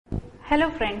Hello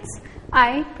friends,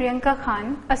 I, Priyanka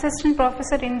Khan, Assistant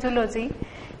Professor in Zoology,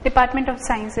 Department of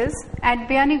Sciences at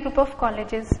Biyani Group of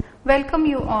Colleges, welcome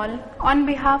you all on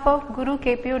behalf of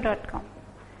GuruKPU.com.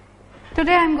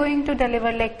 Today I am going to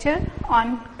deliver lecture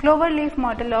on Cloverleaf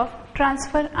model of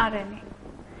transfer RNA.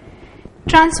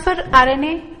 Transfer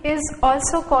RNA is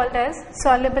also called as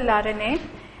soluble RNA,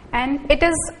 and it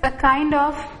is a kind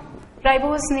of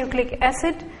ribose nucleic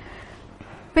acid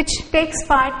which takes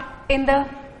part in the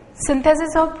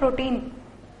synthesis of protein.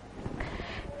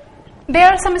 There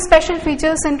are some special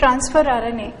features in transfer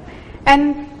RNA,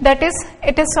 and that is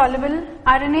it is soluble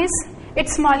RNAs.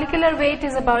 Its molecular weight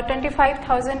is about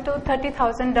 25,000 to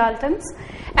 30,000 Daltons,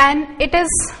 and it is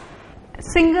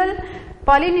single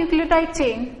polynucleotide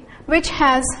chain which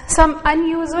has some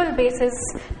unusual bases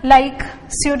like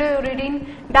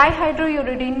pseudouridine,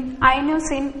 dihydrouridine,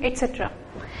 inosine, etc.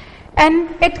 And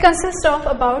it consists of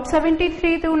about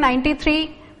 73 to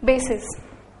 93 bases.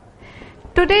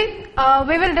 Today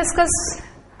we will discuss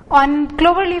on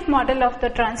Cloverleaf model of the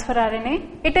transfer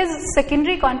RNA. It is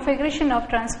secondary configuration of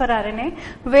transfer RNA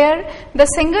where the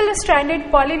single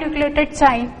stranded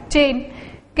polynucleotide chain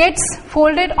gets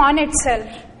folded on itself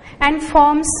and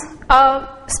forms a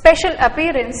special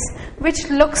appearance which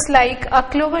looks like a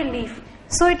clover leaf.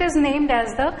 So it is named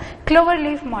as the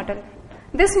Cloverleaf model.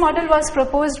 This model was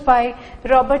proposed by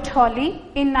Robert Holley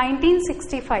in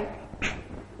 1965.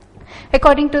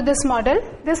 According to this model,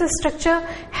 this structure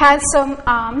has some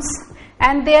arms,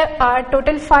 and there are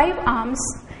total 5 arms.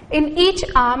 In each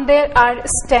arm there are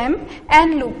stem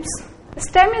and loops.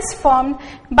 Stem is formed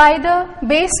by the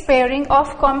base pairing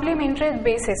of complementary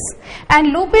bases,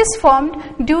 and loop is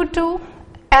formed due to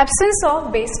absence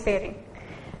of base pairing.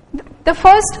 The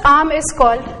first arm is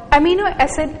called amino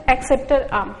acid acceptor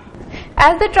arm.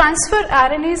 As the transfer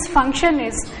RNA's function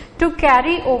is to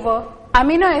carry over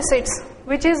amino acids,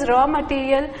 which is raw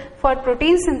material for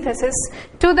protein synthesis,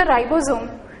 to the ribosome,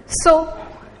 so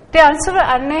the transfer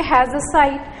RNA has a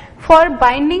site for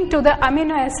binding to the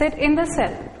amino acid in the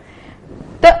cell.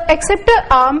 The acceptor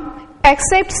arm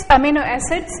accepts amino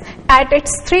acids at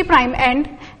its 3' end,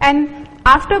 and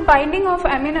after binding of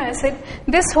amino acid,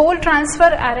 this whole transfer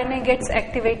RNA gets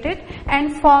activated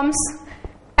and forms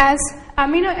as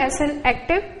amino acid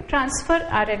active transfer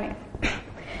RNA.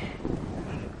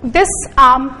 This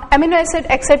arm, amino acid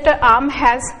acceptor arm,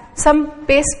 has some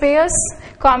base pairs,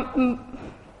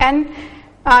 and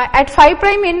at 5'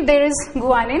 end there is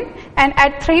guanine, and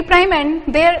at 3' end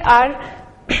there are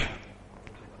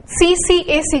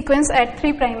CCA sequence at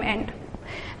 3' end.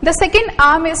 The second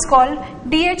arm is called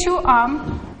DHU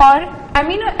arm or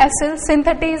amino acid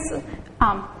synthetase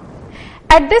arm.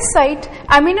 At this site,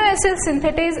 amino acid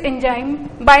synthetase enzyme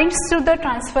binds to the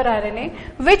transfer RNA,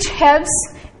 which helps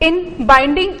in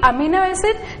binding amino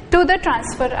acid to the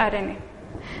transfer RNA.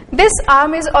 This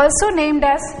arm is also named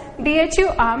as DHU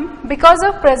arm because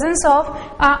of presence of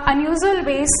unusual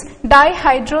base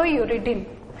dihydrouridine.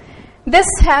 This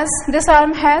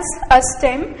arm has a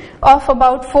stem of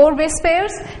about 4 base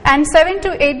pairs, and 7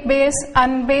 to 8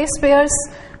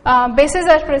 bases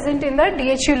are present in the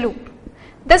DHU loop.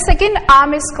 The second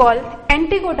arm is called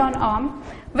Anticodon arm,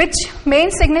 which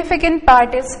main significant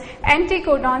part is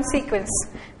Anticodon sequence.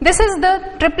 This is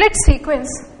the triplet sequence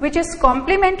which is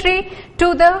complementary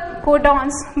to the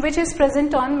codons which is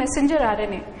present on messenger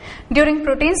RNA. During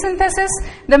protein synthesis,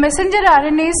 the messenger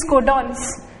RNA's codons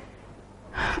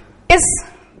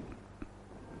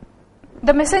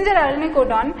the messenger RNA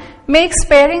codon makes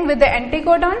pairing with the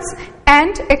anticodons,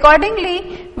 and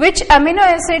accordingly which amino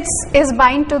acids is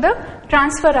bind to the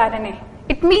transfer RNA.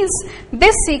 It means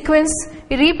this sequence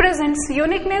represents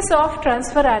uniqueness of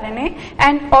transfer RNA,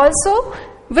 and also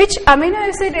which amino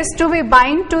acid is to be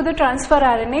bind to the transfer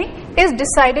RNA is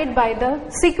decided by the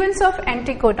sequence of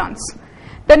anticodons.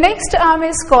 The next arm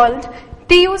is called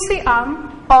TUC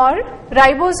arm or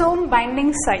ribosome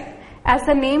binding site. As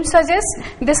the name suggests,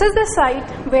 this is the site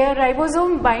where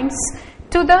ribosome binds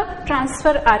to the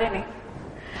transfer RNA.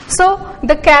 So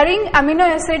the carrying amino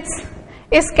acids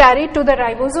is carried to the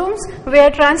ribosomes, where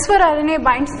transfer RNA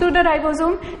binds to the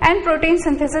ribosome and protein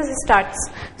synthesis starts.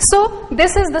 So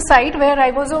this is the site where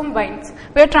ribosome binds,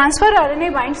 where transfer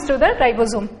RNA binds to the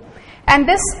ribosome. And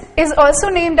this is also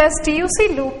named as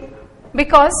TUC loop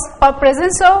because of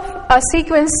presence of a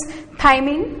sequence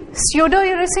thymine,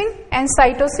 pseudouracil and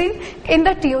cytosine in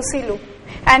the TUC loop,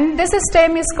 and this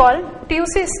stem is called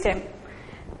TUC stem.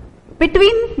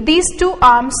 Between these two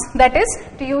arms, that is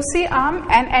TUC arm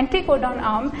and Anticodon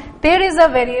arm, there is a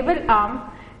variable arm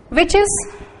which is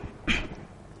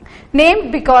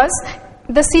named because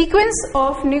the sequence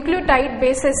of nucleotide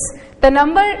bases, the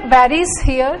number varies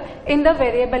here in the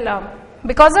variable arm.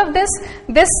 Because of this,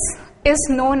 this is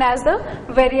known as the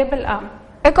variable arm.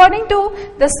 According to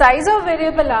the size of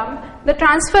variable arm, the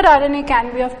transfer RNA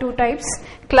can be of two types,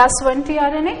 class 1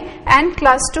 tRNA and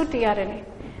class 2 tRNA.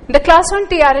 The class 1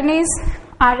 tRNAs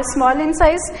are small in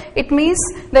size. It means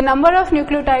the number of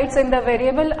nucleotides in the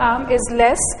variable arm is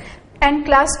less, and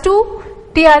class 2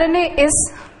 tRNA is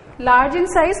large in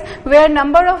size, where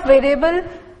number of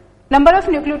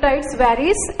nucleotides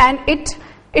varies, and its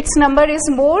number is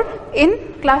more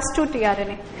in class 2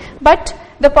 tRNA. But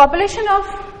the population of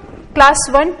class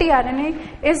 1 tRNA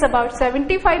is about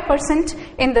 75%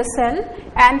 in the cell,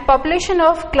 and population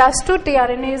of class 2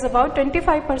 tRNA is about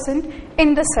 25%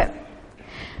 in the cell.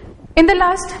 In the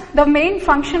last, the main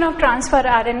function of transfer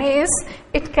RNA is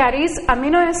it carries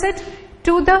amino acid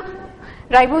to the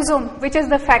ribosome, which is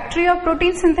the factory of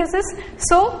protein synthesis.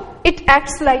 So it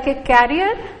acts like a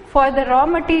carrier for the raw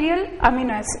material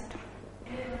amino acid.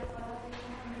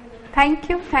 Thank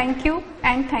you,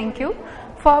 and thank you.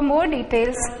 For more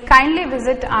details, kindly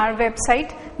visit our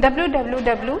website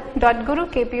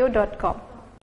www.gurukpo.com.